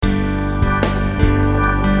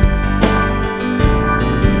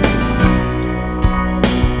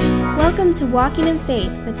Welcome to Walking in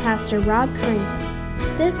Faith with Pastor Rob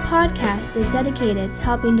Currington. This podcast is dedicated to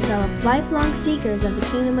helping develop lifelong seekers of the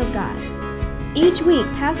kingdom of God. Each week,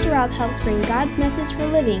 Pastor Rob helps bring God's message for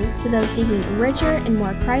living to those seeking a richer and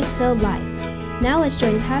more Christ-filled life. Now let's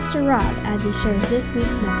join Pastor Rob as he shares this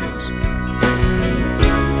week's message.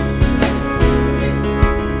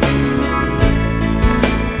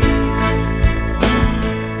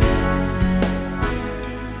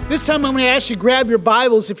 This time I'm going to ask you to grab your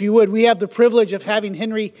Bibles if you would. We have the privilege of having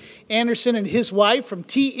Henry Anderson and his wife from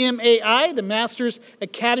TMAI, the Masters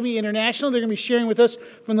Academy International. They're going to be sharing with us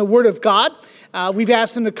from the Word of God. We've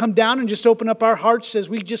asked them to come down and just open up our hearts as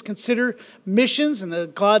we just consider missions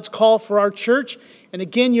and God's call for our church. And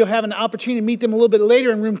again, you'll have an opportunity to meet them a little bit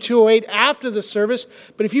later in room 208 after the service.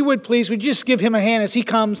 But if you would please, would you just give him a hand as he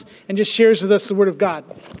comes and just shares with us the Word of God.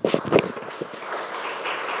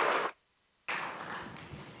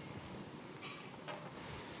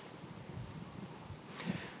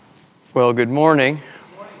 Well, good morning.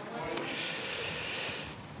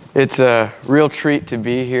 It's a real treat to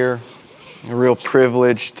be here, a real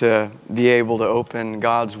privilege to be able to open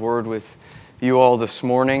God's Word with you all this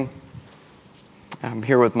morning. I'm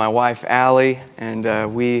here with my wife, Allie,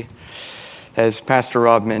 and we, as Pastor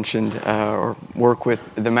Rob mentioned, work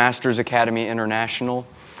with the Masters Academy International,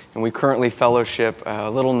 and we currently fellowship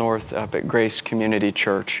a little north up at Grace Community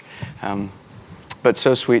Church. But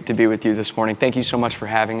so sweet to be with you this morning. Thank you so much for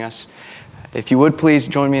having us. If you would please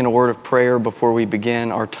join me in a word of prayer before we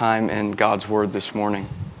begin our time in God's Word this morning.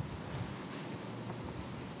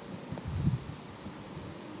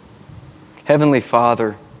 Heavenly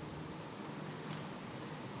Father,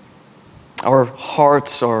 our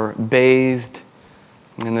hearts are bathed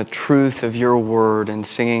in the truth of your Word and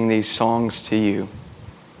singing these songs to you.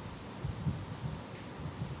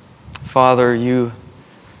 Father, you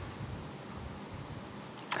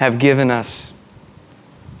have given us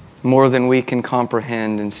more than we can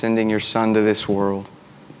comprehend in sending your Son to this world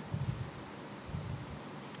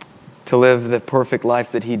to live the perfect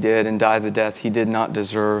life that he did and die the death he did not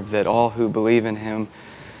deserve, that all who believe in him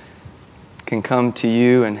can come to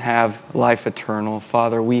you and have life eternal.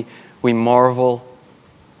 Father, we marvel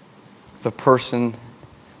the person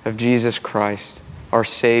of Jesus Christ, our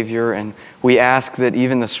Savior, and we ask that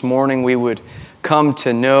even this morning we would come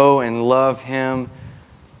to know and love him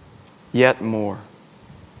yet more.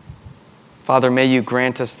 Father, may you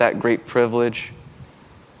grant us that great privilege,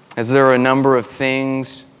 as there are a number of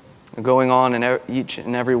things going on in each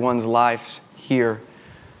and everyone's lives here,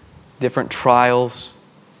 different trials,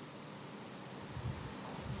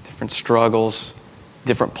 different struggles,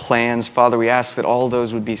 different plans. Father, we ask that all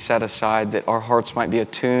those would be set aside, that our hearts might be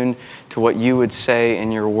attuned to what you would say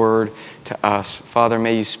in your word to us. Father,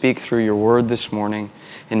 may you speak through your word this morning,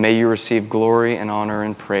 and may you receive glory and honor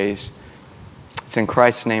and praise. It's in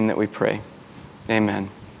Christ's name that we pray. Amen.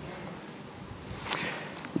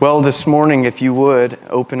 Well, this morning, if you would,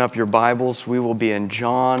 open up your Bibles. We will be in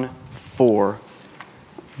John 4.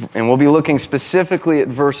 And we'll be looking specifically at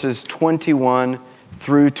verses 21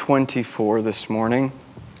 through 24 this morning.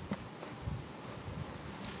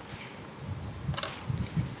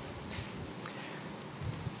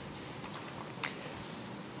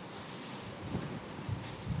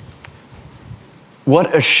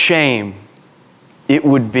 What a shame it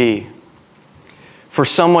would be for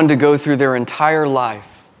someone to go through their entire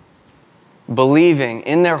life believing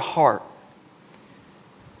in their heart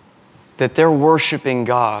that they're worshiping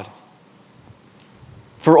God,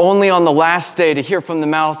 for only on the last day to hear from the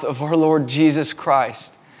mouth of our Lord Jesus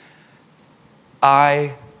Christ,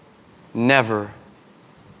 I never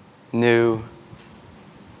knew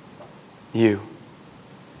you.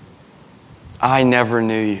 I never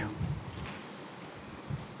knew you.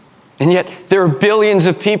 And yet, there are billions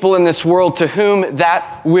of people in this world to whom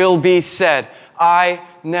that will be said. I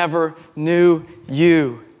never knew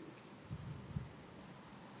you.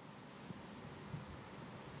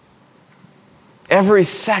 Every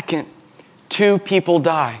second, 2 people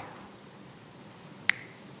die.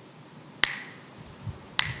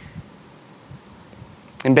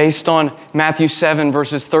 And based on Matthew 7,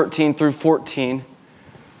 verses 13 through 14,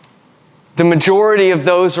 the majority of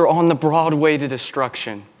those are on the broad way to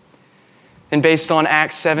destruction. And based on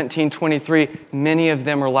Acts 17:23, many of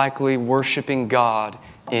them are likely worshiping God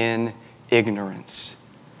in ignorance.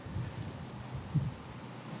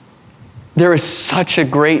 There is such a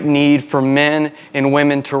great need for men and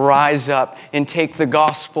women to rise up and take the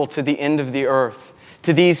gospel to the end of the earth,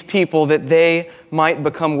 to these people, that they might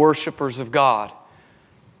become worshipers of God.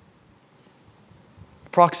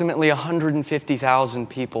 Approximately 150,000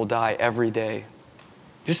 people die every day.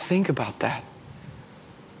 Just think about that.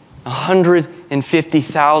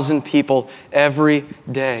 150,000 people every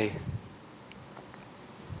day.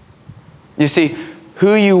 You see,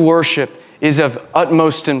 who you worship is of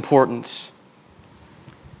utmost importance.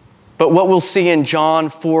 But what we'll see in John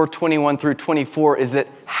 4:21 through 24 is that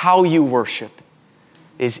how you worship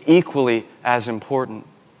is equally as important.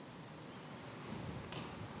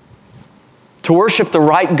 To worship the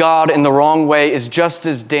right God in the wrong way is just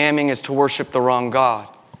as damning as to worship the wrong God.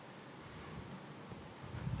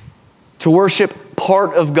 To worship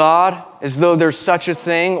part of God as though there's such a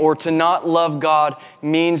thing, or to not love God,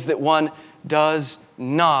 means that one does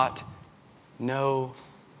not know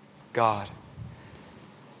God.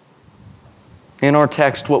 In our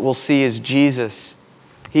text, what we'll see is Jesus.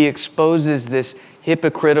 He exposes this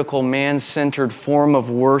hypocritical, man-centered form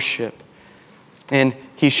of worship. And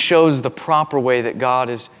He shows the proper way that God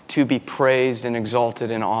is to be praised and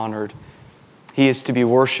exalted and honored. He is to be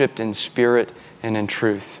worshiped in spirit and in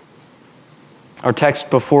truth. Our text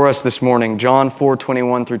before us this morning, John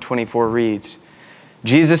 4:21 through 24 reads,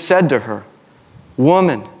 Jesus said to her,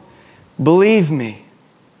 "Woman, believe me,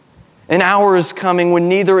 an hour is coming when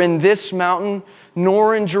neither in this mountain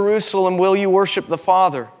nor in Jerusalem will you worship the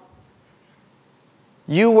Father.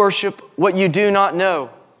 You worship what you do not know.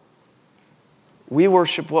 We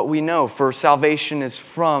worship what we know, for salvation is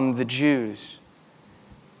from the Jews.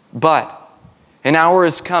 But an hour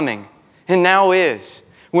is coming, and now is,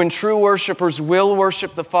 when true worshipers will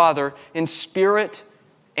worship the Father in spirit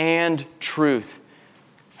and truth.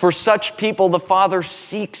 For such people, the Father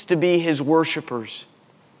seeks to be His worshipers.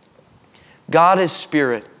 God is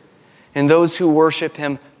spirit, and those who worship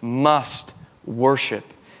Him must worship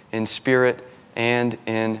in spirit and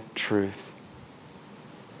in truth."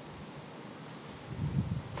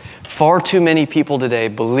 Far too many people today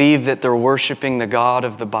believe that they're worshiping the God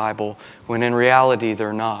of the Bible, when in reality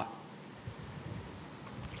they're not.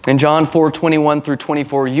 In John 4:21 through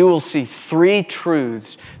 24, you will see three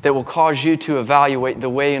truths that will cause you to evaluate the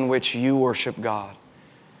way in which you worship God.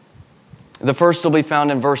 The first will be found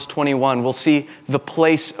in verse 21. We'll see the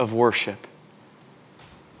place of worship.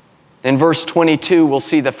 In verse 22, we'll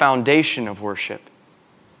see the foundation of worship.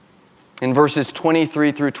 In verses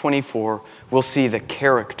 23 through 24, we'll see the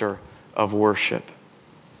character of worship.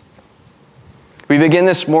 We begin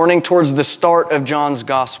this morning towards the start of John's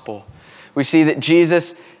gospel. We see that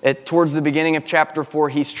Jesus, towards the beginning of chapter 4,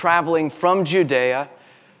 He's traveling from Judea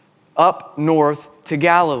up north to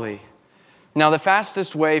Galilee. Now, the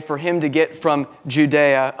fastest way for Him to get from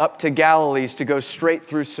Judea up to Galilee is to go straight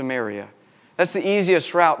through Samaria. That's the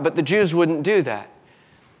easiest route, but the Jews wouldn't do that.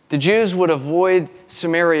 The Jews would avoid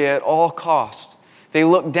Samaria at all costs. They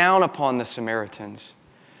looked down upon the Samaritans.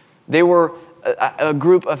 They were a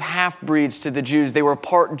group of half-breeds to the Jews. They were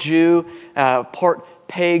part Jew, part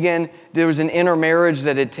pagan. There was an intermarriage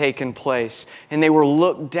that had taken place, and they were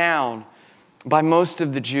looked down by most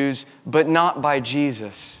of the Jews, but not by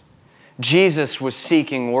Jesus. Jesus was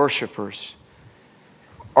seeking worshipers.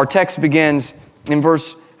 Our text begins in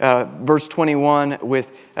verse 21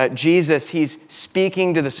 with Jesus. He's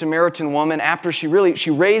speaking to the Samaritan woman after she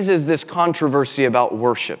raises this controversy about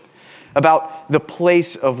worship, about the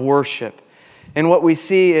place of worship. And what we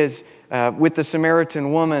see is with the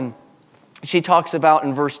Samaritan woman, she talks about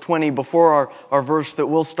in verse 20, before our verse that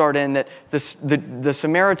we'll start in, that the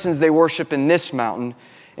Samaritans, they worship in this mountain,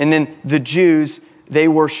 and then the Jews, they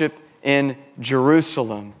worship in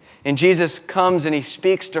Jerusalem. And Jesus comes and He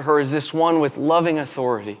speaks to her as this one with loving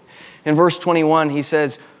authority. In verse 21, He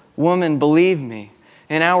says, "Woman, believe me,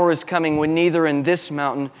 an hour is coming when neither in this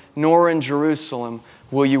mountain nor in Jerusalem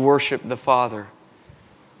will you worship the Father."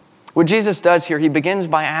 What Jesus does here, He begins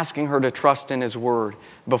by asking her to trust in His word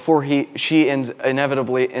before she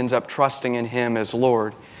inevitably ends up trusting in Him as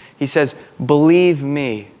Lord. He says, "Believe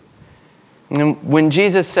me." And when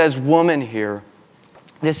Jesus says woman here,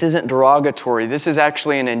 this isn't derogatory. This is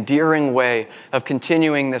actually an endearing way of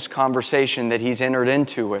continuing this conversation that He's entered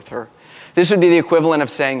into with her. This would be the equivalent of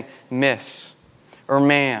saying miss or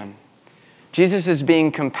ma'am. Jesus is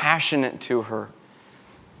being compassionate to her.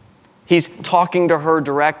 He's talking to her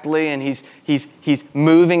directly, and he's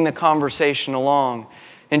moving the conversation along.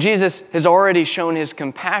 And Jesus has already shown His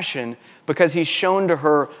compassion because He's shown to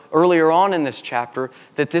her earlier on in this chapter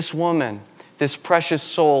that this woman, this precious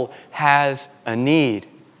soul, has a need.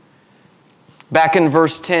 Back in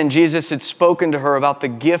verse 10, Jesus had spoken to her about the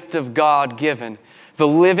gift of God given, the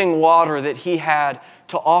living water that He had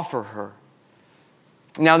to offer her.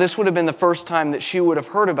 Now, this would have been the first time that she would have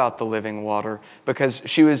heard about the living water because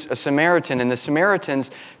she was a Samaritan, and the Samaritans,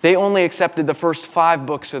 they only accepted the first 5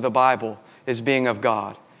 books of the Bible as being of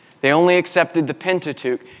God. They only accepted the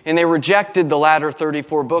Pentateuch, and they rejected the latter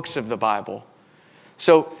 34 books of the Bible.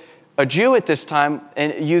 So a Jew at this time,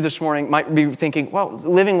 and you this morning, might be thinking, well,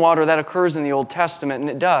 living water, that occurs in the Old Testament, and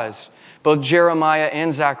it does. Both Jeremiah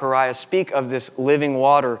and Zechariah speak of this living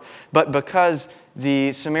water, but because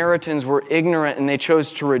the Samaritans were ignorant and they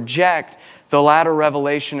chose to reject the latter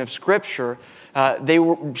revelation of Scripture,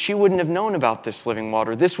 she wouldn't have known about this living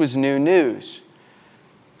water. This was new news.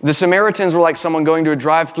 The Samaritans were like someone going to a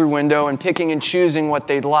drive-through window and picking and choosing what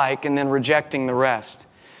they'd like and then rejecting the rest.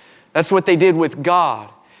 That's what they did with God.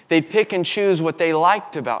 They'd pick and choose what they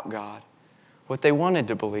liked about God, what they wanted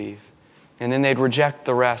to believe, and then they'd reject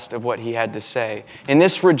the rest of what He had to say. And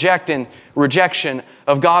this rejection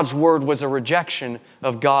of God's Word was a rejection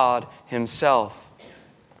of God Himself.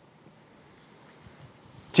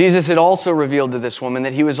 Jesus had also revealed to this woman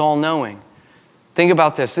that He was all-knowing. Think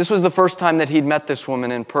about this. This was the first time that He'd met this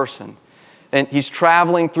woman in person. And He's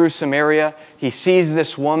traveling through Samaria. He sees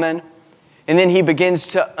this woman. And then He begins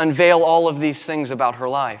to unveil all of these things about her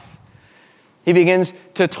life. He begins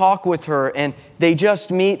to talk with her, and they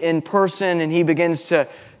just meet in person, and He begins to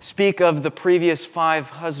speak of the previous 5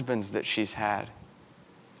 husbands that she's had.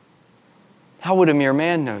 How would a mere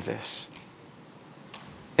man know this?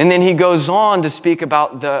 And then He goes on to speak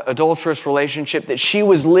about the adulterous relationship that she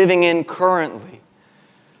was living in currently.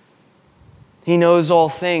 He knows all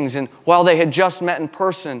things. And while they had just met in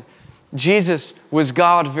person, Jesus was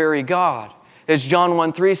God, very God. As John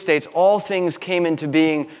 1:3 states, all things came into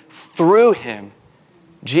being through Him,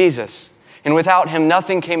 Jesus. And without Him,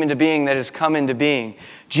 nothing came into being that has come into being.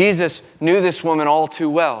 Jesus knew this woman all too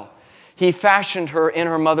well. He fashioned her in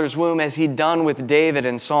her mother's womb as He'd done with David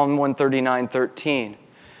in Psalm 139:13.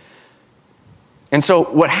 And so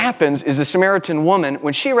what happens is the Samaritan woman,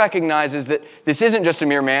 when she recognizes that this isn't just a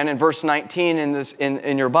mere man, in verse 19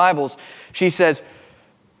 in your Bibles, she says,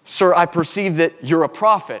 "Sir, I perceive that you're a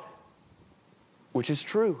prophet," which is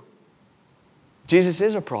true. Jesus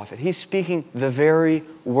is a prophet. He's speaking the very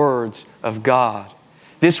words of God.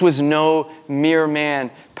 This was no mere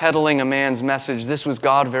man peddling a man's message. This was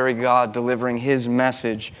God, very God, delivering His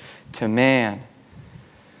message to man.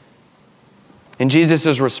 In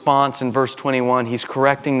Jesus' response in verse 21, He's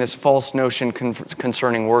correcting this false notion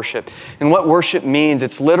concerning worship. And what worship means,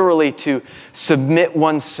 it's literally to submit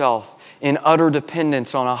oneself in utter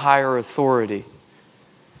dependence on a higher authority.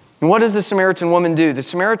 And what does the Samaritan woman do? The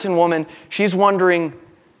Samaritan woman, she's wondering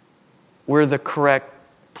where the correct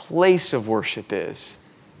place of worship is.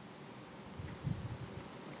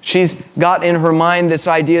 She's got in her mind this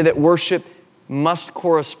idea that worship must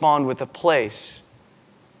correspond with a place.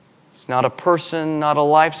 It's not a person, not a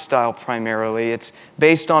lifestyle primarily. It's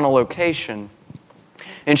based on a location.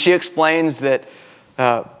 And she explains that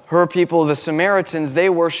her people, the Samaritans, they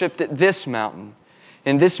worshipped at this mountain.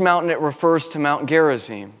 In this mountain, it refers to Mount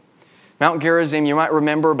Gerizim. Mount Gerizim, you might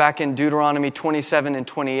remember back in Deuteronomy 27 and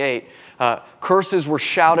 28, curses were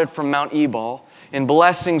shouted from Mount Ebal, and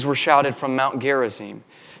blessings were shouted from Mount Gerizim.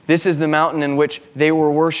 This is the mountain in which they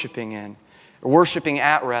were worshiping at.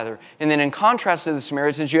 And then in contrast to the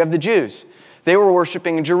Samaritans, you have the Jews. They were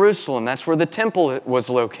worshiping in Jerusalem. That's where the temple was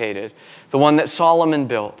located, the one that Solomon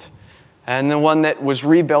built, and the one that was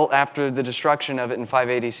rebuilt after the destruction of it in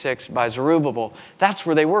 586 by Zerubbabel. That's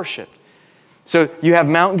where they worshiped. So you have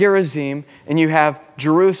Mount Gerizim and you have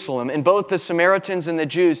Jerusalem. And both the Samaritans and the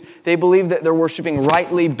Jews, they believe that they're worshiping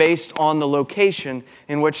rightly based on the location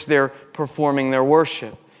in which they're performing their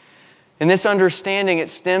worship. And this understanding, it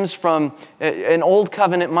stems from an old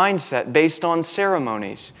covenant mindset based on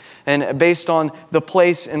ceremonies and based on the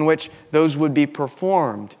place in which those would be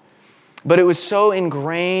performed. But it was so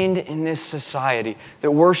ingrained in this society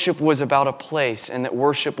that worship was about a place and that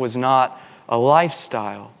worship was not a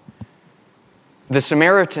lifestyle. The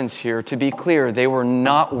Samaritans here, to be clear, they were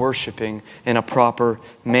not worshiping in a proper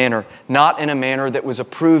manner, not in a manner that was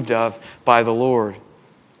approved of by the Lord.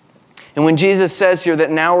 And when Jesus says here that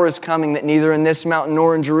an hour is coming that neither in this mountain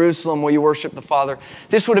nor in Jerusalem will you worship the Father,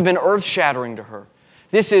 this would have been earth-shattering to her.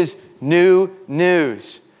 This is new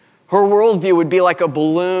news. Her worldview would be like a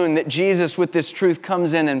balloon that Jesus, with this truth,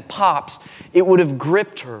 comes in and pops. It would have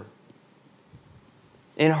gripped her.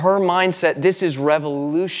 In her mindset, this is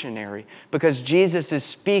revolutionary because Jesus is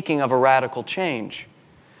speaking of a radical change.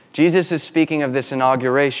 Jesus is speaking of this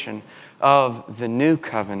inauguration of the new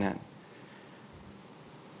covenant.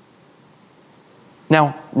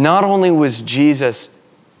 Now, not only was Jesus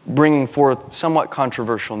bringing forth somewhat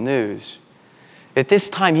controversial news, at this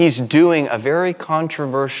time He's doing a very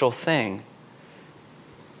controversial thing.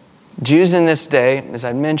 Jews in this day, as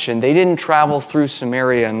I mentioned, they didn't travel through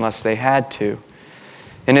Samaria unless they had to.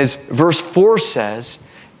 And as verse 4 says,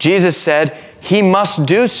 Jesus said he must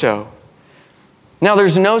do so. Now,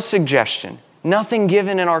 there's no suggestion, nothing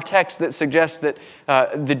given in our text that suggests that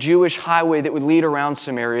the Jewish highway that would lead around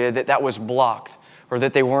Samaria, that was blocked, or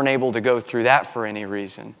that they weren't able to go through that for any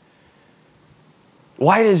reason.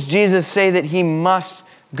 Why does Jesus say that he must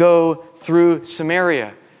go through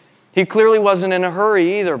Samaria? He clearly wasn't in a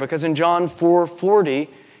hurry either, because in John 4:40,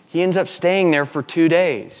 he ends up staying there for 2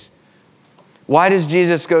 days. Why does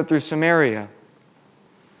Jesus go through Samaria?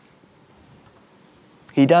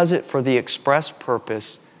 He does it for the express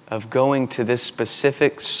purpose of going to this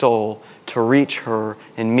specific soul to reach her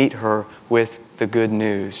and meet her with the good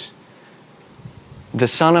news. The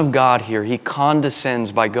Son of God here, he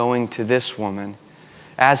condescends by going to this woman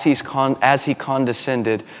as he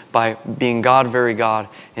condescended by being God, very God,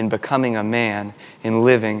 and becoming a man and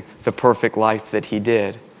living the perfect life that he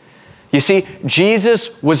did. You see,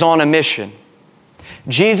 Jesus was on a mission.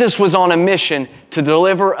 Jesus was on a mission to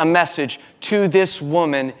deliver a message to this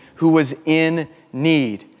woman who was in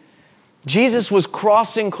need. Jesus was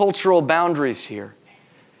crossing cultural boundaries here.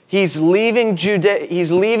 He's leaving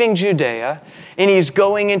Judea and he's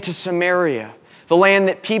going into Samaria, the land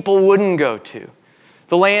that people wouldn't go to,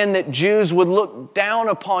 the land that Jews would look down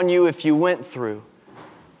upon you if you went through.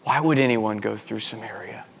 Why would anyone go through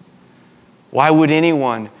Samaria? Why would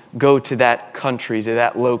anyone go to that country, to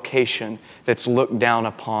that location that's looked down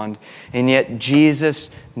upon? And yet Jesus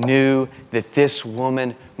knew that this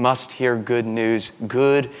woman must hear good news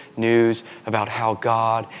about how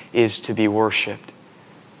God is to be worshiped.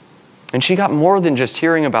 And she got more than just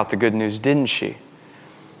hearing about the good news, didn't she?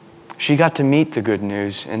 She got to meet the good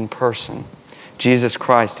news in person. Jesus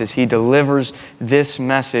Christ, as he delivers this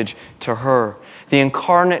message to her. The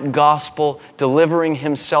incarnate gospel delivering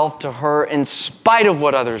himself to her in spite of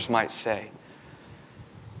what others might say.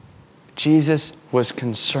 Jesus was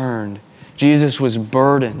concerned. Jesus was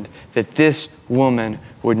burdened that this woman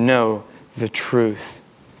would know the truth.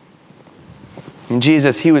 And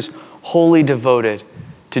Jesus, he was wholly devoted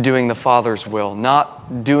to doing the Father's will,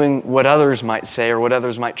 not doing what others might say or what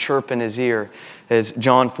others might chirp in his ear. As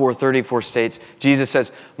John 4:34 states, Jesus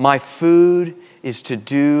says, "My food is to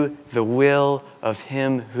do the will of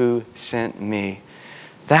him who sent me."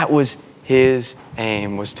 That was his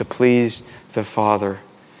aim, was to please the Father.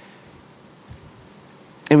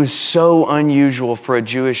 It was so unusual for a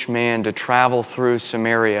Jewish man to travel through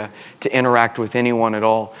Samaria to interact with anyone at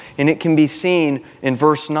all. And it can be seen in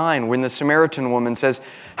verse 9 when the Samaritan woman says,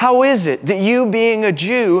 "How is it that you, being a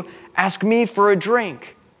Jew, ask me for a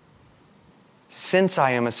drink, since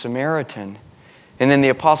I am a Samaritan?" And then the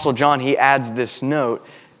Apostle John, he adds this note,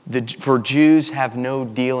 for Jews have no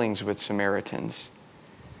dealings with Samaritans.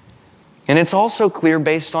 And it's also clear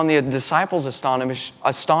based on the disciples'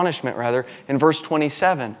 astonishment in verse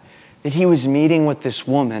 27, that he was meeting with this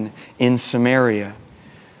woman in Samaria.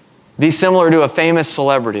 Be similar to a famous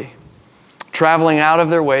celebrity traveling out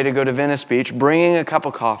of their way to go to Venice Beach, bringing a cup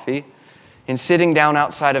of coffee, and sitting down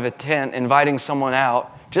outside of a tent, inviting someone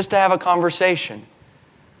out just to have a conversation,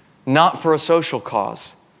 not for a social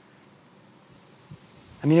cause.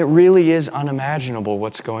 I mean, it really is unimaginable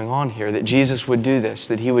what's going on here, that Jesus would do this,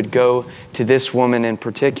 that he would go to this woman in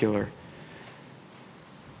particular.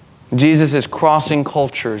 Jesus is crossing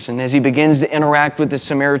cultures, and as he begins to interact with the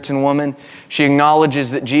Samaritan woman, she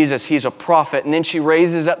acknowledges that Jesus, he's a prophet, and then she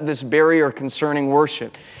raises up this barrier concerning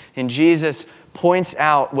worship. And Jesus points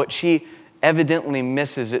out what she evidently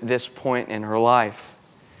misses at this point in her life.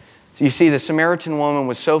 You see, the Samaritan woman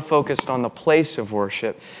was so focused on the place of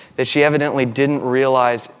worship that she evidently didn't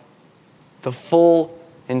realize the full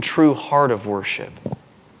and true heart of worship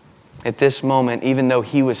at this moment, even though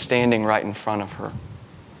he was standing right in front of her.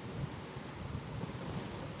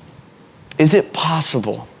 Is it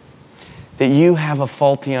possible that you have a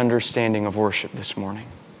faulty understanding of worship this morning?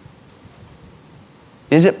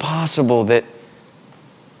 Is it possible that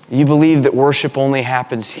you believe that worship only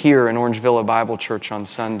happens here in Orange Villa Bible Church on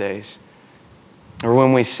Sundays, or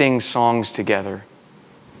when we sing songs together?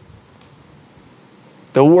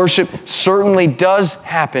 The worship certainly does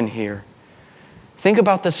happen here. Think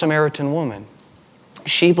about the Samaritan woman.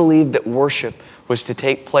 She believed that worship was to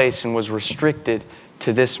take place and was restricted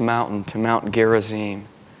to this mountain, to Mount Gerizim.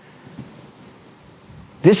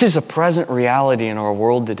 This is a present reality in our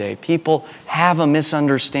world today. People have a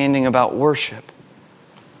misunderstanding about worship.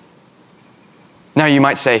 Now you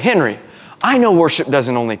might say, "Henry, I know worship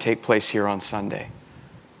doesn't only take place here on Sunday.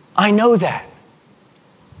 I know that.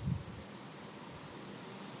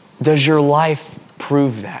 Does your life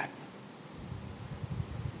prove that?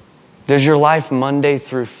 Does your life Monday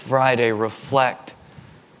through Friday reflect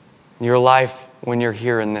your life when you're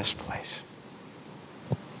here in this place?"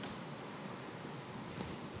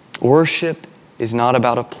 Worship is not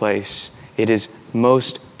about a place. It is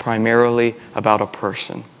most primarily about a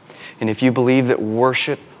person. And if you believe that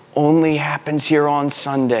worship only happens here on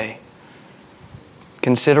Sunday,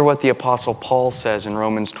 consider what the Apostle Paul says in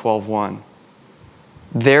Romans 12:1.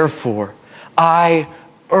 Therefore, I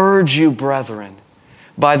urge you, brethren,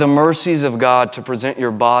 by the mercies of God, to present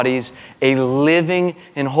your bodies a living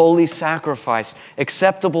and holy sacrifice,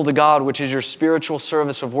 acceptable to God, which is your spiritual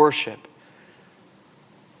service of worship.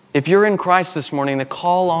 If you're in Christ this morning, the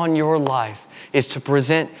call on your life is to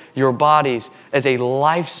present your bodies as a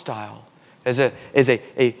lifestyle, as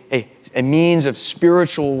a means of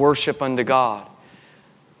spiritual worship unto God.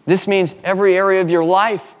 This means every area of your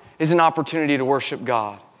life is an opportunity to worship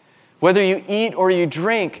God. Whether you eat or you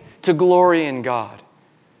drink, to glory in God.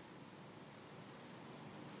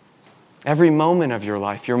 Every moment of your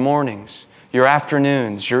life, your mornings, your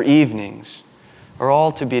afternoons, your evenings, are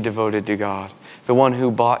all to be devoted to God, the one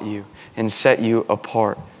who bought you and set you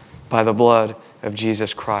apart by the blood of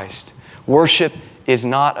Jesus Christ. Worship is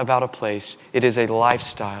not about a place. It is a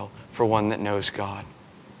lifestyle for one that knows God.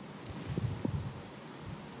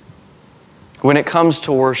 When it comes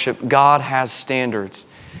to worship, God has standards.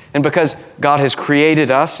 And because God has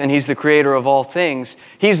created us and He's the creator of all things,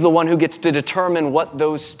 He's the one who gets to determine what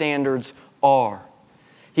those standards are.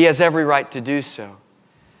 He has every right to do so.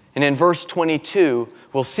 And in verse 22,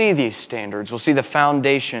 we'll see these standards. We'll see the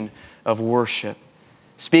foundation of worship.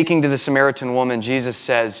 Speaking to the Samaritan woman, Jesus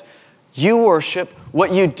says, "You worship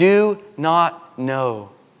what you do not know."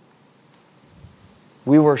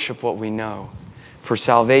 We worship what we know, for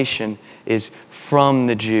salvation is from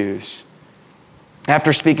the Jews.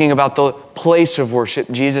 After speaking about the place of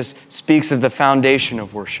worship, Jesus speaks of the foundation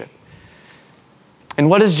of worship. And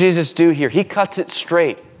what does Jesus do here? He cuts it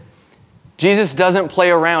straight. Jesus doesn't play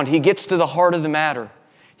around. He gets to the heart of the matter.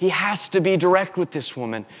 He has to be direct with this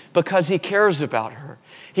woman because He cares about her.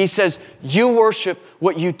 He says, "You worship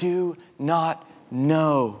what you do not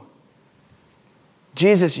know."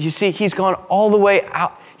 Jesus, you see, He's gone all the way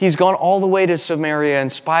out. He's gone all the way to Samaria in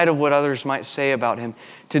spite of what others might say about Him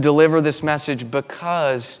to deliver this message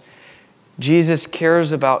because Jesus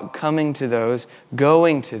cares about coming to those,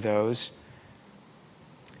 going to those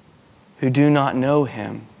who do not know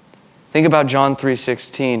Him. Think about John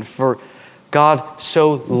 3:16. For God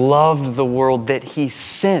so loved the world that He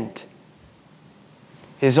sent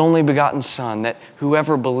His only begotten Son, that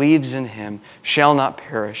whoever believes in Him shall not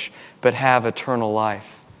perish, but have eternal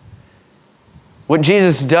life. What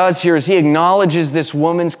Jesus does here is He acknowledges this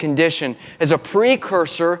woman's condition as a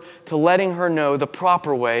precursor to letting her know the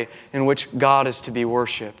proper way in which God is to be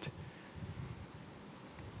worshiped.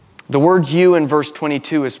 The word "you" in verse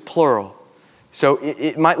 22 is plural. So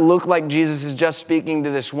it might look like Jesus is just speaking to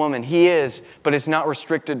this woman. He is, but it's not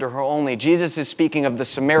restricted to her only. Jesus is speaking of the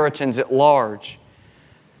Samaritans at large.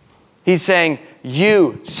 He's saying,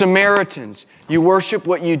 "You, Samaritans, you worship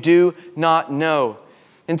what you do not know."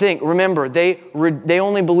 And remember, they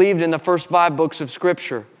only believed in the first 5 books of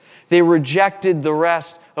Scripture. They rejected the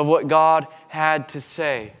rest of what God had to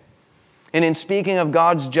say. And in speaking of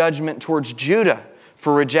God's judgment towards Judah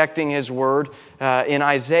for rejecting His word, in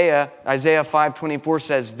Isaiah 5:24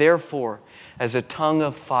 says, "Therefore, as a tongue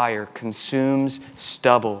of fire consumes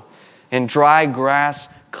stubble, and dry grass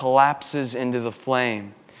collapses into the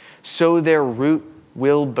flame, so their root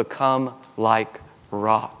will become like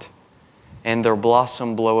rot, and their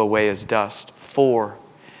blossom blow away as dust. For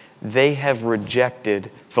they have rejected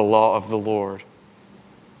the law of the Lord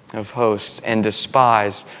of hosts and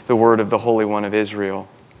despised the word of the Holy One of Israel."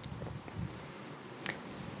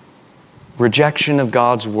 Rejection of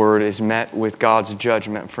God's word is met with God's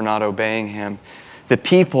judgment for not obeying Him. The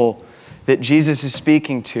people that Jesus is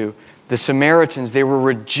speaking to, the Samaritans, they were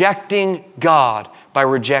rejecting God by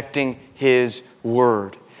rejecting His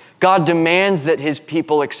word. God demands that His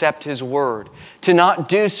people accept His word. To not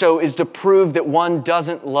do so is to prove that one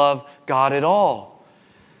doesn't love God at all.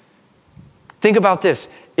 Think about this.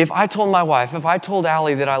 If I told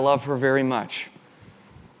Allie that I love her very much,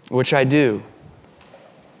 which I do,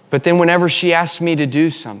 but then whenever she asks me to do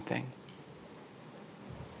something,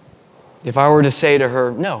 if I were to say to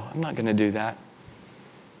her, "No, I'm not going to do that,"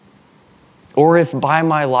 or if by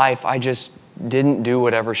my life I just didn't do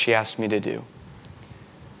whatever she asked me to do,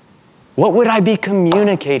 what would I be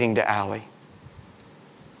communicating to Allie?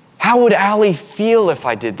 How would Allie feel if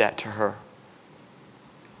I did that to her?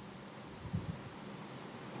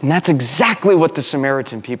 And that's exactly what the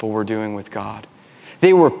Samaritan people were doing with God.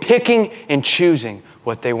 They were picking and choosing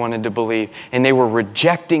what they wanted to believe, and they were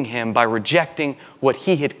rejecting Him by rejecting what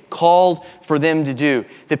He had called for them to do,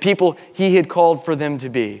 the people He had called for them to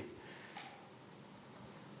be.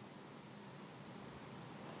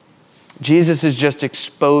 Jesus is just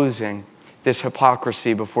exposing this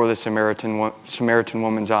hypocrisy before the Samaritan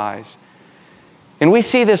woman's eyes. And we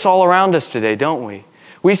see this all around us today, don't we?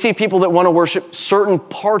 We see people that want to worship certain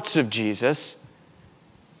parts of Jesus,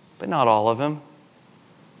 but not all of Him.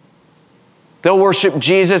 They'll worship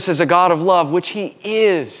Jesus as a God of love, which He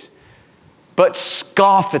is, but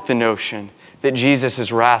scoff at the notion that Jesus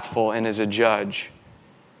is wrathful and is a judge.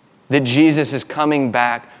 That Jesus is coming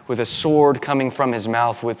back with a sword coming from His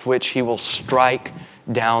mouth with which He will strike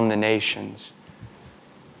down the nations.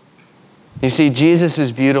 You see, Jesus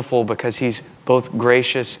is beautiful because He's both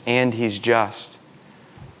gracious and He's just.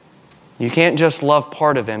 You can't just love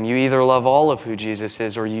part of Him. You either love all of who Jesus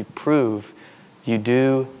is or you prove you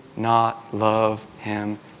do not love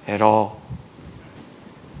Him at all.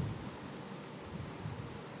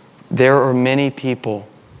 There are many people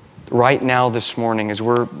right now this morning, as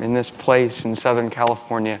we're in this place in Southern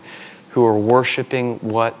California, who are worshiping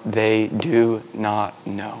what they do not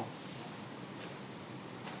know.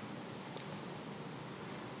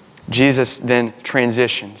 Jesus then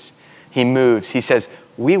transitions. He moves. He says,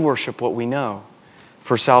 we worship what we know,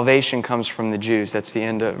 for salvation comes from the Jews. That's the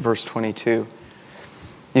end of verse 22.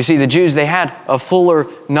 You see, the Jews, they had a fuller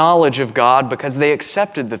knowledge of God because they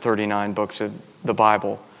accepted the 39 books of the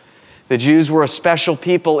Bible. The Jews were a special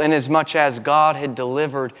people inasmuch as God had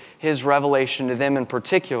delivered His revelation to them in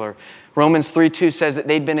particular. Romans 3:2 says that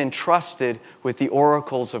they'd been entrusted with the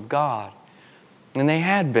oracles of God. And they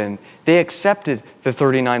had been. They accepted the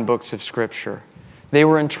 39 books of Scripture. They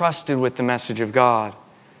were entrusted with the message of God.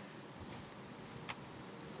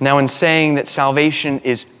 Now, in saying that salvation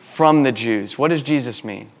is from the Jews, what does Jesus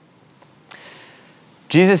mean?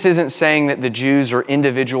 Jesus isn't saying that the Jews are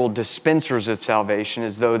individual dispensers of salvation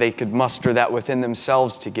as though they could muster that within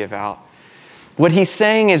themselves to give out. What He's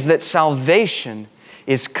saying is that salvation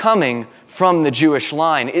is coming from the Jewish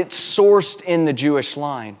line. It's sourced in the Jewish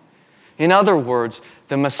line. In other words,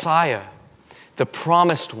 the Messiah, the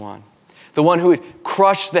promised one, the one who would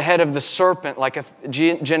crush the head of the serpent, like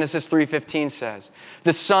Genesis 3:15 says,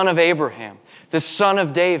 the son of Abraham, the son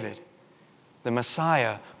of David, the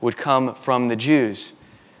Messiah would come from the Jews.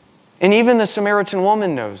 And even the Samaritan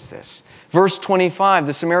woman knows this. Verse 25,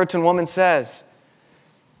 the Samaritan woman says,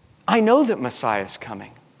 I know that Messiah is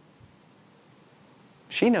coming.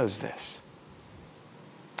 She knows this.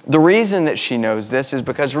 The reason that she knows this is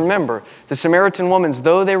because, remember, the Samaritan women,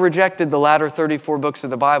 though they rejected the latter 34 books of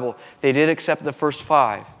the Bible, they did accept the first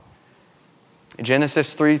 5.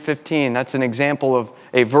 Genesis 3:15, that's an example of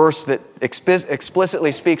a verse that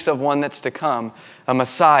explicitly speaks of one that's to come, a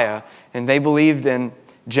Messiah. And they believed in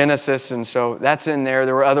Genesis, and so that's in there.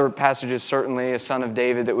 There were other passages, certainly, a son of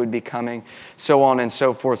David that would be coming, so on and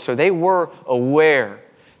so forth. So they were aware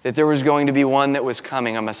that there was going to be one that was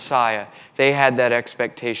coming, a Messiah. They had that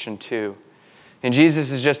expectation too. And Jesus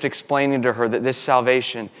is just explaining to her that this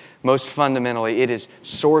salvation, most fundamentally, it is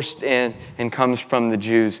sourced in and comes from the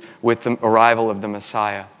Jews with the arrival of the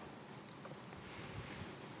Messiah.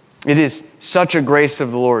 It is such a grace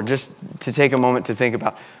of the Lord, just to take a moment to think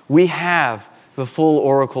about. We have the full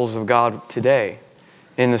oracles of God today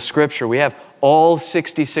in the Scripture. We have all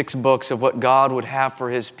 66 books of what God would have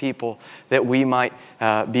for His people, that we might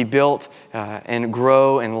be built and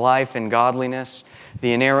grow in life and godliness.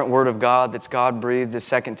 The inerrant Word of God that's God-breathed, as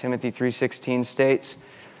 2 Timothy 3:16 states.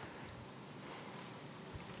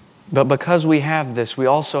 But because we have this, we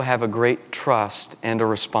also have a great trust and a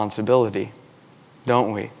responsibility,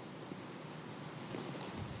 don't we?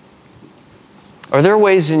 Are there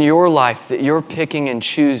ways in your life that you're picking and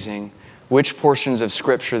choosing which portions of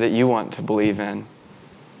Scripture that you want to believe in?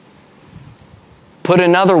 Put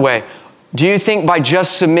another way, do you think by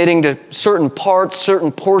just submitting to certain parts,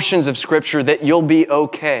 certain portions of Scripture that you'll be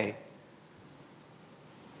okay?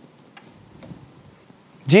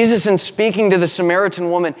 Jesus, in speaking to the Samaritan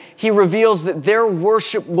woman, He reveals that their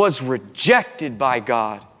worship was rejected by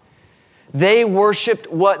God. They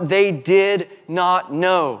worshiped what they did not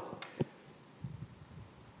know.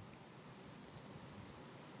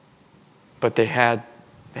 But they had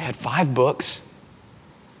 5 books.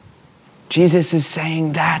 Jesus is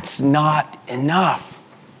saying that's not enough.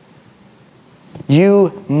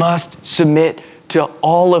 You must submit to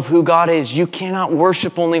all of who God is. You cannot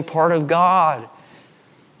worship only part of God.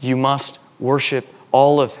 You must worship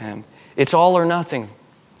all of Him. It's all or nothing.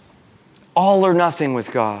 All or nothing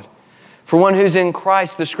with God. For one who's in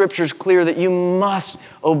Christ, the Scripture is clear that you must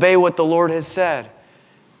obey what the Lord has said.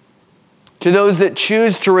 To those that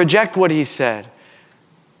choose to reject what He said,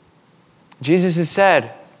 Jesus has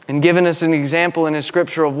said and given us an example in His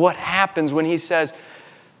Scripture of what happens when He says,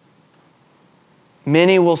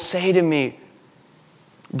 many will say to me,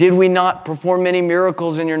 Did we not perform many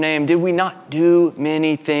miracles in your name? Did we not do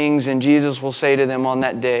many things? And Jesus will say to them on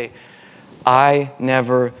that day, I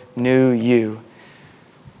never knew you.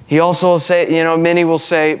 He also will say, many will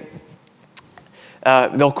say,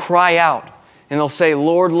 they'll cry out and they'll say,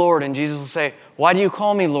 Lord, Lord. And Jesus will say, why do you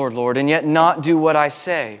call me Lord, Lord, and yet not do what I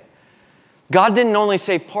say? God didn't only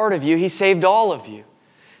save part of you, He saved all of you.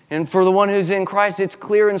 And for the one who's in Christ, it's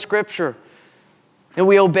clear in Scripture that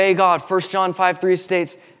we obey God. 1 John 5:3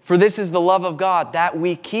 states, for this is the love of God, that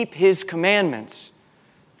we keep His commandments.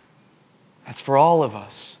 That's for all of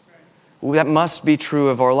us. That must be true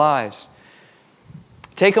of our lives.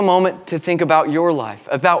 Take a moment to think about your life,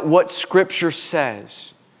 about what Scripture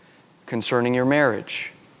says concerning your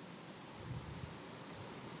marriage.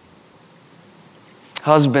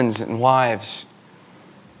 Husbands and wives,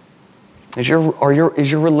 is your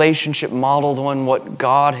relationship modeled on what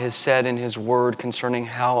God has said in His Word concerning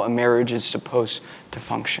how a marriage is supposed to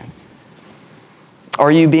function?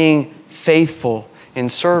 Are you being faithful in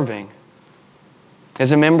serving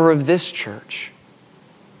as a member of this church?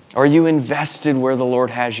 Are you invested where the Lord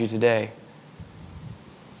has you today?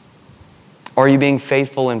 Are you being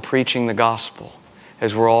faithful in preaching the gospel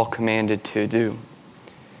as we're all commanded to do?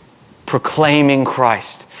 Proclaiming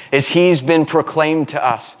Christ as He's been proclaimed to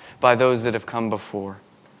us by those that have come before.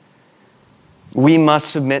 We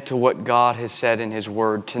must submit to what God has said in His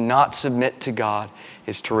Word. To not submit to God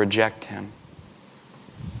is to reject Him.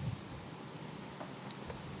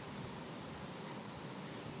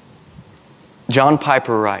 John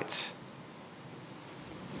Piper writes,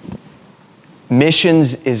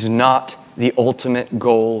 missions is not the ultimate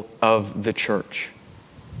goal of the church.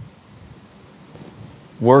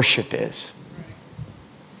 Worship is.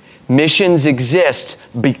 Missions exist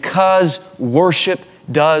because worship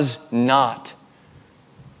does not.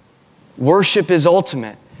 Worship is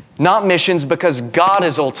ultimate, not missions, because God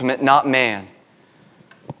is ultimate, not man.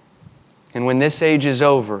 And when this age is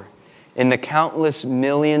over, and the countless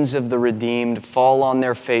millions of the redeemed fall on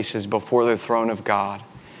their faces before the throne of God,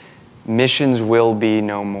 missions will be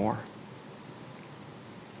no more.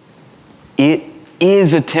 It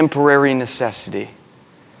is a temporary necessity,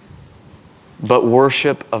 but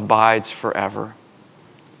worship abides forever.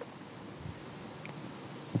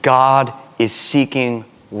 God is seeking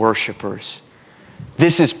worshipers.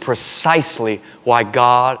 This is precisely why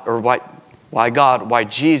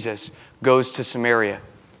Jesus goes to Samaria,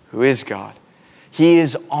 who is God. He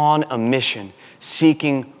is on a mission,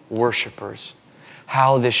 seeking worshipers.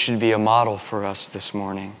 How this should be a model for us this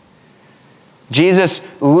morning. Jesus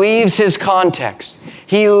leaves His context.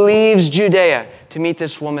 He leaves Judea to meet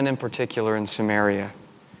this woman in particular in Samaria.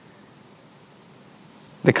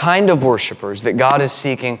 The kind of worshipers that God is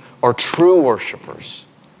seeking are true worshipers.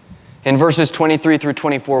 In verses 23 through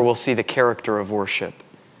 24, we'll see the character of worship.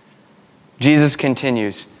 Jesus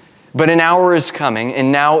continues, but an hour is coming,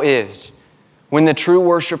 and now is, when the true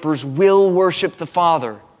worshipers will worship the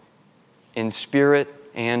Father in spirit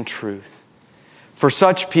and truth. For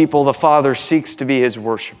such people, the Father seeks to be His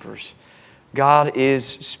worshipers. God is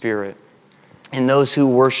spirit, and those who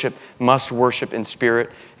worship must worship in spirit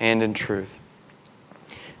and in truth.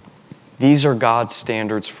 These are God's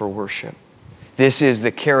standards for worship. This is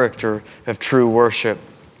the character of true worship.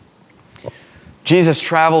 Jesus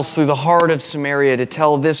travels through the heart of Samaria to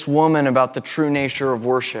tell this woman about the true nature of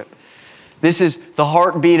worship. This is the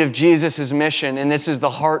heartbeat of Jesus' mission, and this is the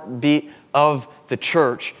heartbeat of the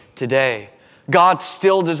church today. God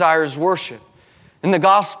still desires worship, and the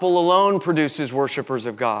gospel alone produces worshipers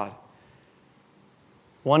of God.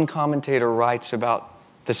 One commentator writes about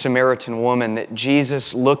the Samaritan woman that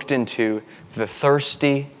Jesus looked into the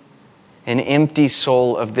thirsty and empty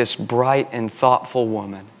soul of this bright and thoughtful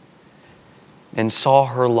woman and saw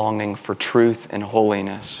her longing for truth and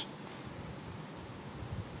holiness.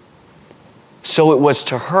 So it was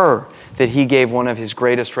to her that He gave one of His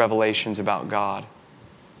greatest revelations about God.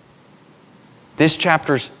 This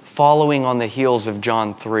chapter's following on the heels of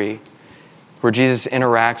John 3, where Jesus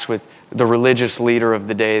interacts with the religious leader of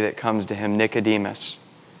the day that comes to Him, Nicodemus.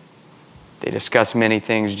 They discuss many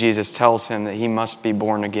things. Jesus tells him that he must be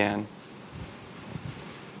born again.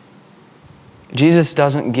 Jesus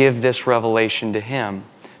doesn't give this revelation to him,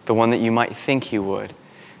 the one that you might think He would.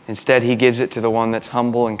 Instead, He gives it to the one that's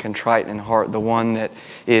humble and contrite in heart, the one that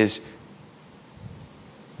is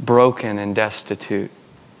broken and destitute.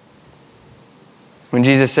 When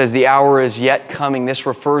Jesus says the hour is yet coming, this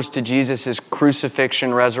refers to Jesus'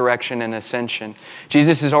 crucifixion, resurrection, and ascension.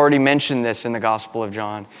 Jesus has already mentioned this in the Gospel of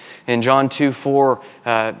John. In John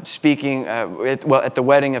 2:4, speaking at the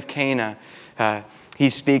wedding of Cana,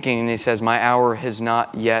 He's speaking and He says, my hour has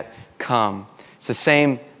not yet come. It's the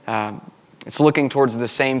same, it's looking towards the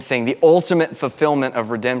same thing, the ultimate fulfillment of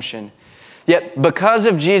redemption. Yet because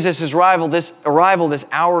of Jesus' arrival, this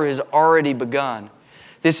hour has already begun.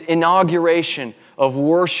 This inauguration of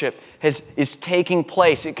worship is taking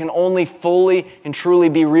place. It can only fully and truly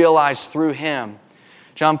be realized through Him.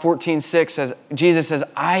 John 14:6 says, Jesus says,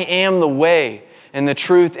 I am the way and the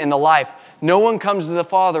truth and the life. No one comes to the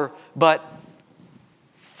Father but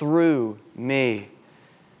through me.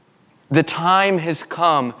 The time has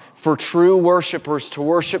come for true worshipers to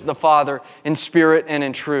worship the Father in spirit and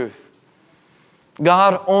in truth.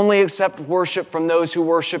 God only accepts worship from those who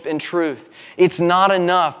worship in truth. It's not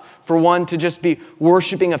enough for one to just be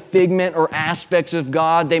worshiping a figment or aspects of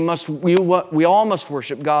God. We all must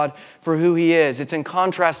worship God for who He is. It's in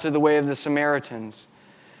contrast to the way of the Samaritans.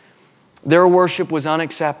 Their worship was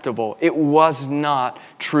unacceptable. It was not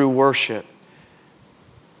true worship.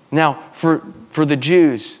 Now, for the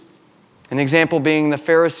Jews, an example being the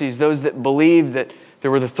Pharisees, those that believed that there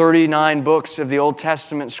were the 39 books of the Old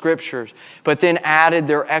Testament Scriptures, but then added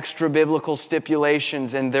their extra biblical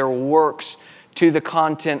stipulations and their works to the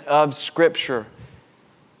content of Scripture.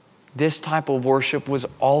 This type of worship was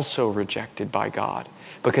also rejected by God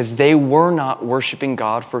because they were not worshiping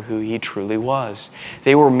God for who He truly was.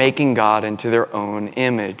 They were making God into their own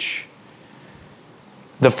image.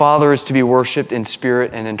 The Father is to be worshiped in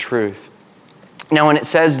spirit and in truth. Now, when it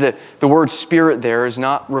says that the word spirit there is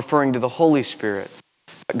not referring to the Holy Spirit.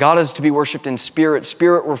 God is to be worshiped in spirit.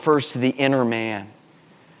 Spirit refers to the inner man.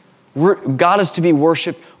 God is to be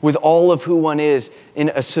worshiped with all of who one is in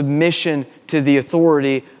a submission to the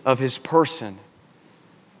authority of His person.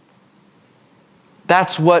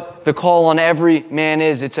 That's what the call on every man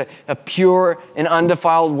is. It's a pure and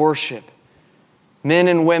undefiled worship. Men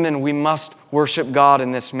and women, we must worship God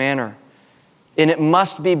in this manner. And it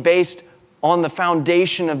must be based on the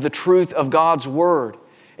foundation of the truth of God's Word.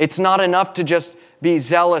 It's not enough to just be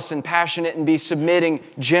zealous and passionate and be submitting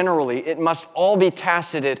generally. It must all be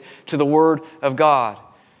tacited to the Word of God.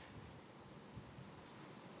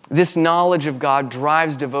 This knowledge of God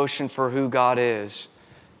drives devotion for who God is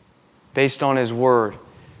based on His Word.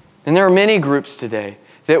 And there are many groups today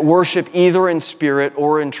that worship either in spirit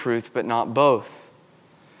or in truth, but not both.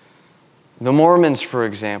 The Mormons, for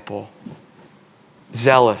example,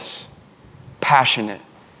 zealous, passionate,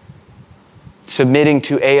 submitting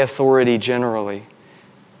to a authority generally.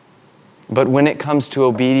 But when it comes to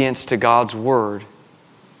obedience to God's Word,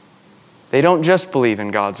 they don't just believe in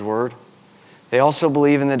God's Word. They also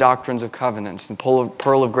believe in the doctrines of covenants and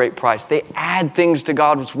pearl of great price. They add things to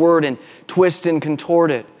God's Word and twist and contort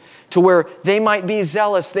it to where they might be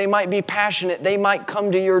zealous, they might be passionate, they might come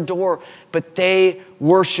to your door, but they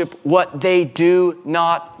worship what they do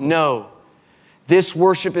not know. This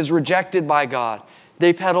worship is rejected by God.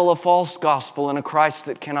 They peddle a false gospel and a Christ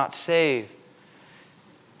that cannot save.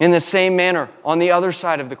 In the same manner, on the other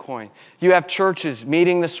side of the coin, you have churches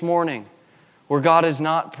meeting this morning where God is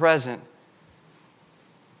not present,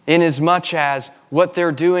 inasmuch as what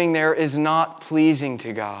they're doing there is not pleasing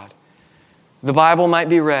to God. The Bible might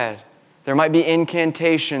be read. There might be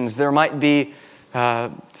incantations. There might be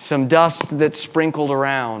some dust that's sprinkled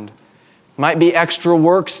around. Might be extra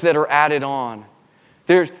works that are added on.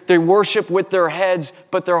 They worship with their heads,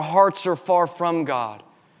 but their hearts are far from God.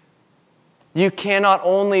 You cannot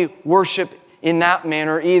only worship in that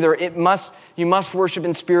manner either. You must worship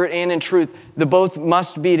in spirit and in truth. The both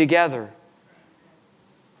must be together.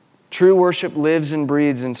 True worship lives and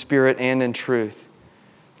breathes in spirit and in truth.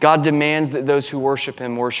 God demands that those who worship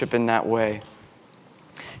Him worship in that way.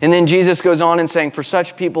 And then Jesus goes on in saying, for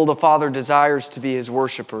such people the Father desires to be His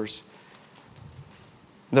worshipers.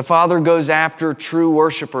 The Father goes after true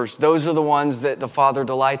worshipers. Those are the ones that the Father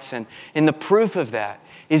delights in. And the proof of that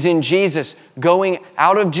is in Jesus going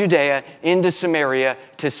out of Judea into Samaria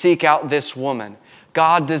to seek out this woman.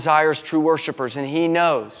 God desires true worshipers, and He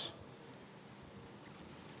knows.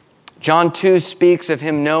 John 2 speaks of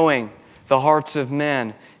Him knowing the hearts of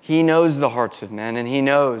men. He knows the hearts of men, and He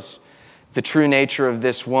knows the true nature of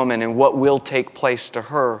this woman and what will take place to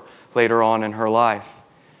her later on in her life.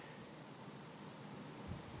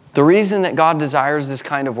 The reason that God desires this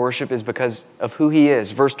kind of worship is because of who He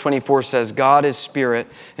is. Verse 24 says, God is spirit,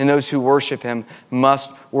 and those who worship Him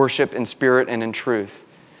must worship in spirit and in truth.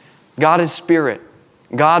 God is spirit.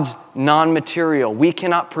 God's non-material. We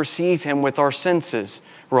cannot perceive Him with our senses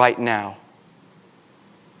right now.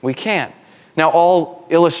 We can't. Now, all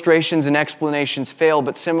illustrations and explanations fail,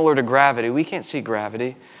 but similar to gravity, we can't see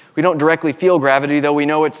gravity. We don't directly feel gravity, though we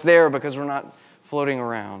know it's there because we're not floating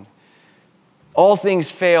around. All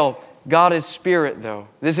things fail. God is spirit, though.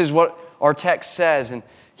 This is what our text says, and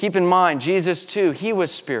Keep in mind, Jesus too, he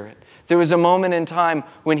was spirit. There was a moment in time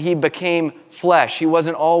when he became flesh. He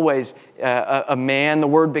wasn't always a man. The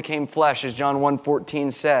Word became flesh, as John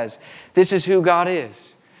 1:14 says. This is who God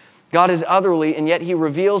is. God is otherly, and yet he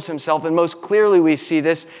reveals himself. And most clearly we see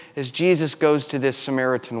this as Jesus goes to this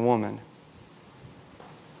Samaritan woman.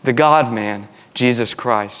 The God-man, Jesus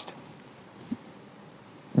Christ.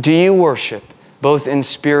 Do you worship both in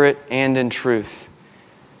spirit and in truth?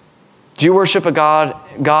 Do you worship a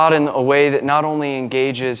God in a way that not only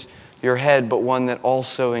engages your head, but one that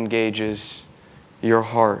also engages your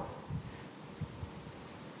heart?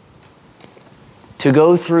 To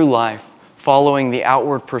go through life following the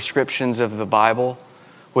outward prescriptions of the Bible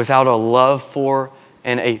without a love for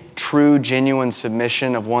and a true, genuine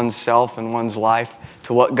submission of oneself and one's life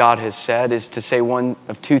to what God has said is to say one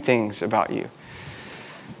of two things about you.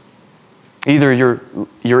 Either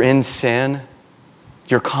you're in sin,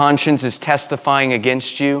 your conscience is testifying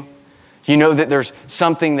against you, you know that there's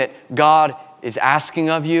something that God is asking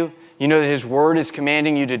of you, you know that His Word is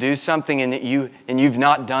commanding you to do something and you've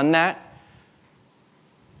not done that.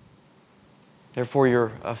 Therefore,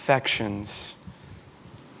 your affections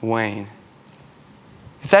wane.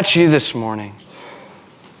 If that's you this morning,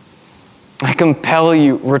 I compel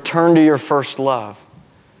you, return to your first love.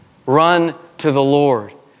 Run to the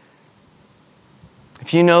Lord.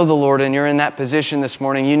 If you know the Lord and you're in that position this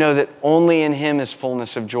morning, you know that only in Him is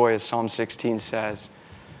fullness of joy, as Psalm 16 says.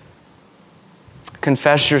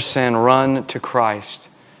 Confess your sin, run to Christ,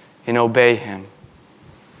 and obey Him.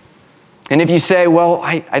 And if you say, well,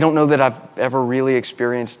 I don't know that I've ever really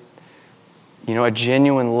experienced, a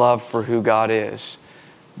genuine love for who God is,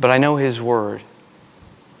 but I know His Word.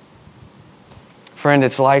 Friend,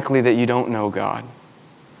 it's likely that you don't know God.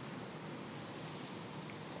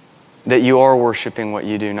 That you are worshiping what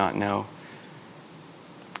you do not know.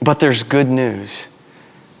 But there's good news.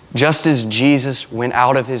 Just as Jesus went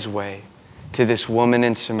out of His way to this woman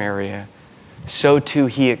in Samaria, so too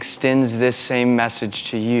He extends this same message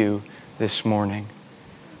to you this morning.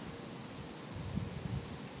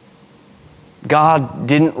 God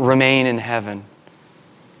didn't remain in heaven.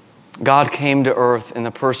 God came to earth in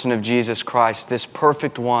the person of Jesus Christ, this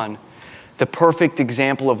perfect one, the perfect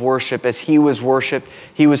example of worship. As He was worshiped,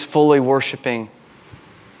 He was fully worshiping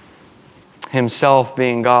Himself,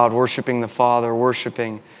 being God, worshiping the Father,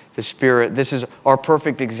 worshiping the Spirit. This is our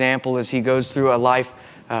perfect example as He goes through a life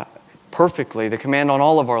perfectly. The command on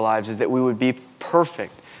all of our lives is that we would be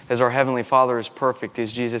perfect as our Heavenly Father is perfect,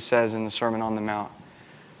 as Jesus says in the Sermon on the Mount.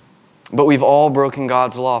 But we've all broken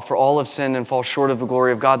God's law, for all have sinned and fall short of the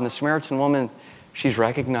glory of God. And the Samaritan woman, she's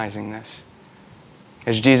recognizing this.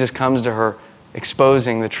 As Jesus comes to her,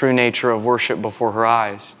 exposing the true nature of worship before her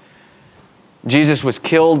eyes. Jesus was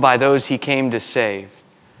killed by those He came to save.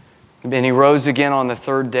 And He rose again on the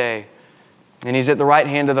third day. And He's at the right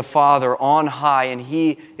hand of the Father on high, and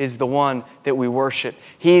He is the one that we worship.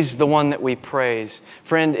 He's the one that we praise.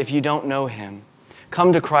 Friend, if you don't know Him,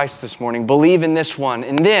 come to Christ this morning. Believe in this one,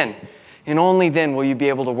 and then, and only then, will you be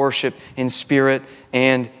able to worship in spirit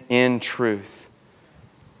and in truth.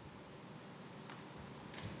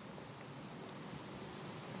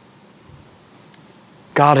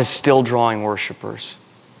 God is still drawing worshipers,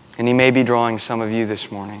 and He may be drawing some of you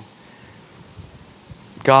this morning.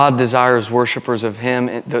 God desires worshipers of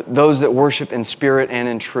Him, those that worship in spirit and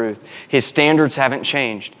in truth. His standards haven't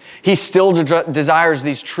changed. He still desires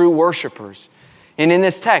these true worshipers. And in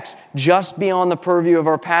this text, just beyond the purview of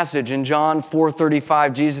our passage, in John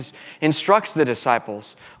 4:35, Jesus instructs the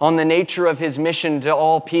disciples on the nature of His mission to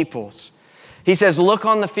all peoples. He says, look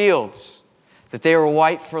on the fields, that they are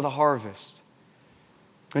white for the harvest.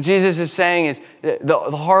 What Jesus is saying is, the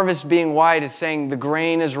harvest being white is saying the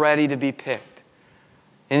grain is ready to be picked.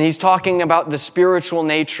 And He's talking about the spiritual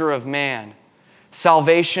nature of man.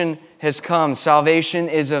 Salvation has come. Salvation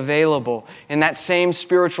is available. And that same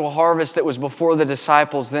spiritual harvest that was before the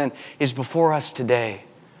disciples then is before us today.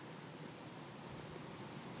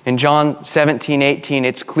 In John 17:18,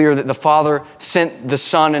 it's clear that the Father sent the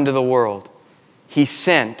Son into the world. He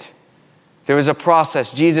sent. There was a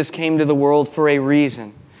process. Jesus came to the world for a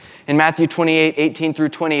reason. In Matthew 28:18 through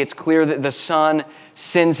 20, it's clear that the Son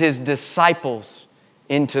sends His disciples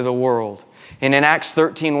into the world. And in Acts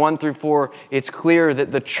 13:1 through 4, it's clear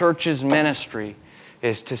that the church's ministry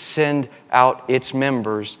is to send out its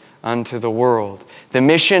members unto the world. The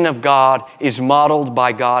mission of God is modeled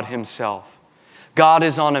by God Himself. God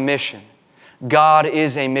is on a mission. God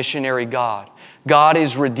is a missionary God. God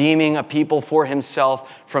is redeeming a people for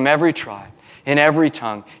Himself from every tribe, in every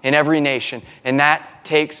tongue, in every nation. And that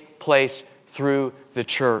takes place through the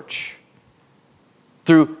church.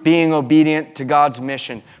 through being obedient to God's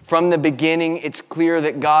mission. From the beginning, it's clear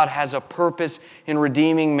that God has a purpose in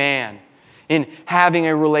redeeming man, in having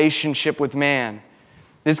a relationship with man.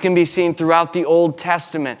 This can be seen throughout the Old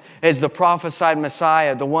Testament as the prophesied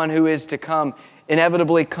Messiah, the one who is to come,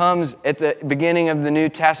 inevitably comes at the beginning of the New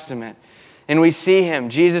Testament. And we see him.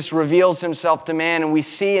 Jesus reveals himself to man, and we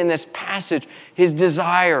see in this passage his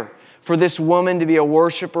desire for this woman to be a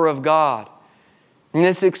worshiper of God. And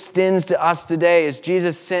this extends to us today as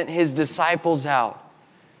Jesus sent his disciples out.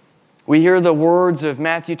 We hear the words of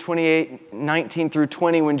Matthew 28, 19 through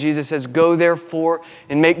 20 when Jesus says, "Go therefore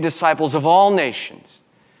and make disciples of all nations,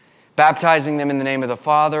 baptizing them in the name of the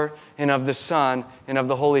Father and of the Son and of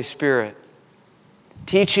the Holy Spirit,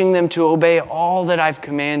 teaching them to obey all that I've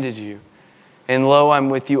commanded you. And lo, I'm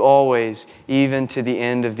with you always, even to the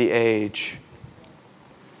end of the age."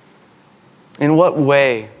 In what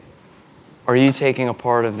way are you taking a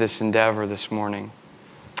part of this endeavor this morning?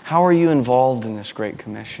 How are you involved in this Great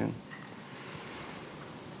Commission?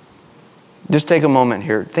 Just take a moment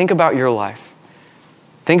here. Think about your life.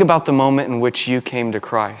 Think about the moment in which you came to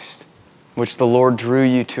Christ, which the Lord drew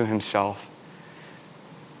you to Himself.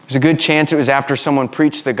 There's a good chance it was after someone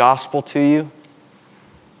preached the gospel to you.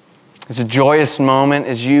 It's a joyous moment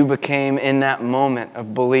as you became, in that moment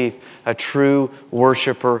of belief, a true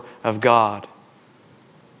worshiper of God.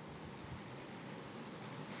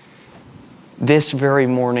 This very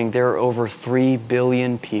morning, there are over 3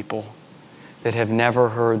 billion people that have never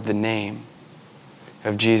heard the name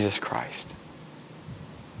of Jesus Christ.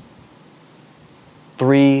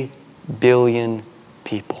 3 billion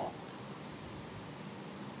people.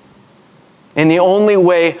 And the only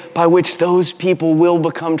way by which those people will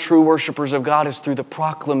become true worshipers of God is through the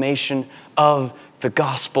proclamation of the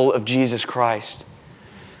gospel of Jesus Christ.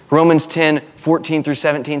 Romans 10, 14 through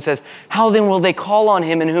 17 says, "How then will they call on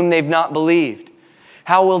Him in whom they've not believed?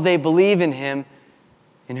 How will they believe in Him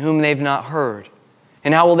in whom they've not heard?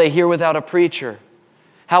 And how will they hear without a preacher?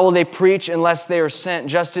 How will they preach unless they are sent?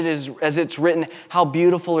 Just as it's written, how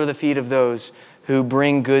beautiful are the feet of those who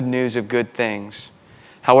bring good news of good things.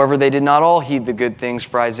 However, they did not all heed the good things,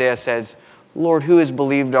 for Isaiah says, 'Lord, who has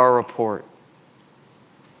believed our report?'"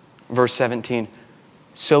 Verse 17,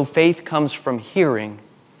 "So faith comes from hearing,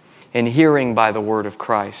 and hearing by the word of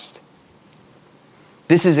Christ."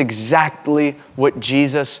 This is exactly what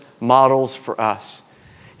Jesus models for us.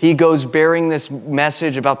 He goes bearing this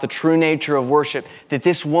message about the true nature of worship, that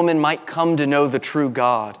this woman might come to know the true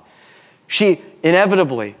God. She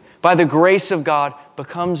inevitably, by the grace of God,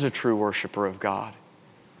 becomes a true worshiper of God.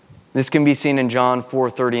 This can be seen in John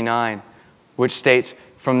 4:39, which states,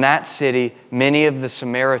 "From that city, many of the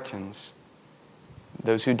Samaritans,"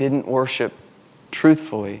 those who didn't worship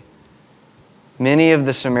truthfully, "many of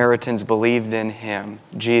the Samaritans believed in Him,"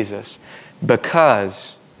 Jesus,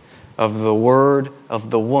 "because of the word of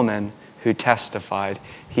the woman who testified,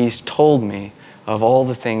 'He's told me of all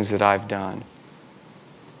the things that I've done.'"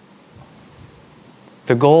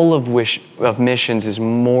 The goal of missions is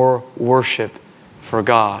more worship for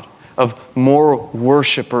God, of more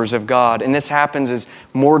worshipers of God. And this happens as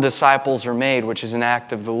more disciples are made, which is an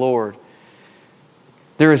act of the Lord.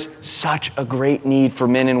 There is such a great need for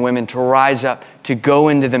men and women to rise up, to go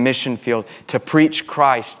into the mission field, to preach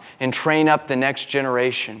Christ, and train up the next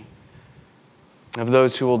generation of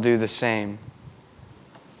those who will do the same.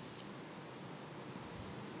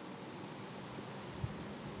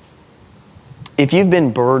 If you've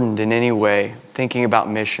been burdened in any way thinking about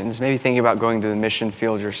missions, maybe thinking about going to the mission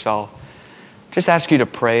field yourself, just ask you to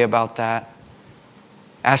pray about that.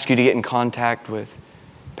 Ask you to get in contact with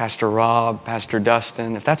Pastor Rob, Pastor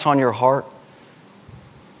Dustin. If that's on your heart,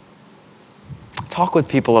 talk with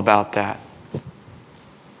people about that.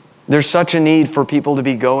 There's such a need for people to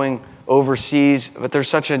be going overseas, but there's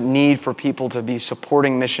such a need for people to be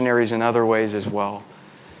supporting missionaries in other ways as well.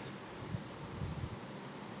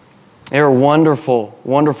 There are wonderful,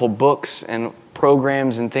 wonderful books and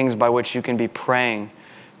programs and things by which you can be praying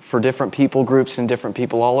for different people groups and different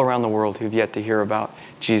people all around the world who've yet to hear about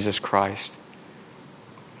Jesus Christ.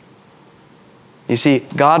 You see,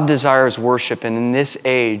 God desires worship, and in this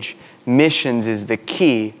age, missions is the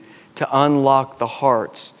key to unlock the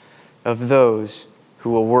hearts of those who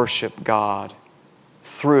will worship God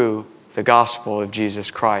through the gospel of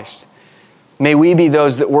Jesus Christ. May we be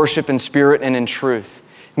those that worship in spirit and in truth.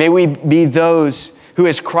 May we be those who,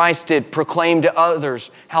 as Christ did, proclaim to others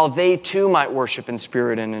how they too might worship in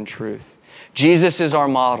spirit and in truth. Jesus is our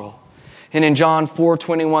model. And in John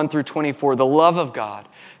 4:21 through 24, the love of God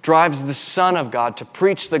drives the Son of God to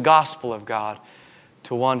preach the gospel of God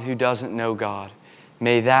to one who doesn't know God.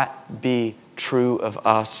 May that be true of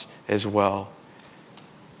us as well.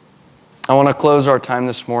 I want to close our time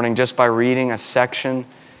this morning just by reading a section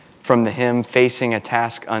from the hymn, Facing a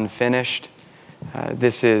Task Unfinished.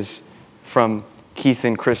 This is from Keith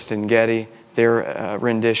and Kristen Getty, their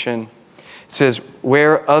rendition. It says,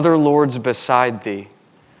 "Where other lords beside thee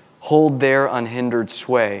hold their unhindered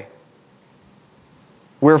sway,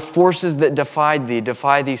 where forces that defied thee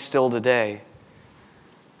defy thee still today,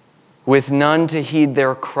 with none to heed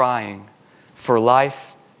their crying for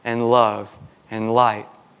life and love and light,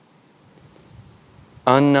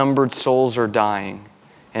 unnumbered souls are dying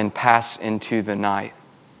and pass into the night.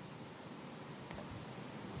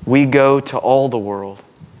 We go to all the world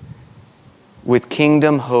with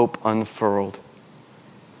kingdom hope unfurled.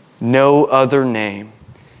 No other name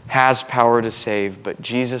has power to save but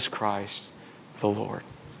Jesus Christ the Lord."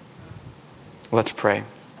 Let's pray.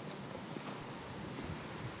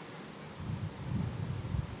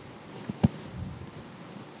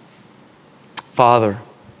 Father,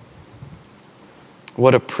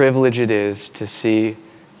 what a privilege it is to see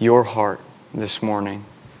your heart this morning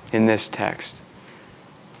in this text.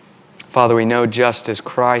 Father, we know just as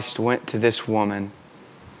Christ went to this woman,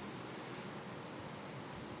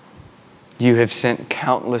 you have sent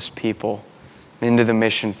countless people into the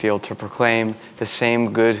mission field to proclaim the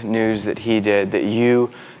same good news that he did, that you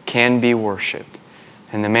can be worshiped.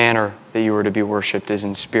 And the manner that you are to be worshiped is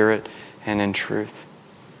in spirit and in truth.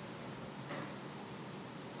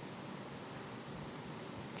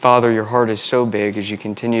 Father, your heart is so big as you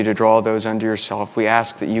continue to draw those unto yourself. We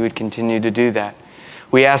ask that you would continue to do that.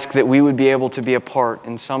 We ask that we would be able to be a part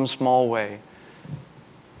in some small way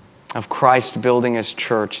of Christ building his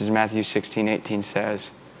church, as Matthew 16:18 says.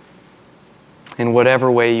 In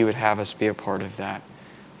whatever way you would have us be a part of that.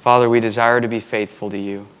 Father, we desire to be faithful to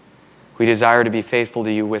you. We desire to be faithful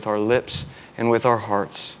to you with our lips and with our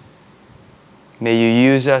hearts. May you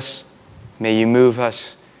use us. May you move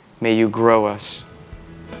us. May you grow us.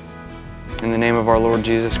 In the name of our Lord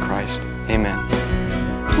Jesus Christ, amen.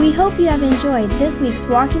 We hope you have enjoyed this week's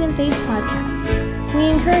Walking in Faith podcast. We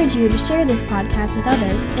encourage you to share this podcast with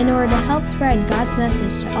others in order to help spread God's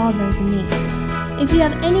message to all those in need. If you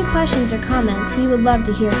have any questions or comments, we would love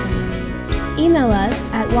to hear from you. Email us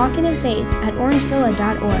at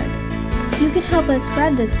walkinginfaith@orangevilla.org. You can help us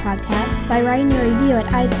spread this podcast by writing a review at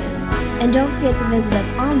iTunes. And don't forget to visit us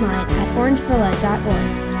online at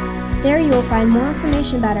orangevilla.org. There you will find more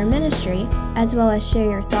information about our ministry, as well as share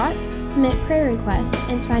your thoughts, submit prayer requests,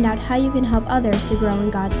 and find out how you can help others to grow in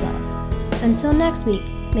God's love. Until next week,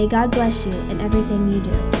 may God bless you in everything you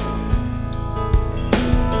do.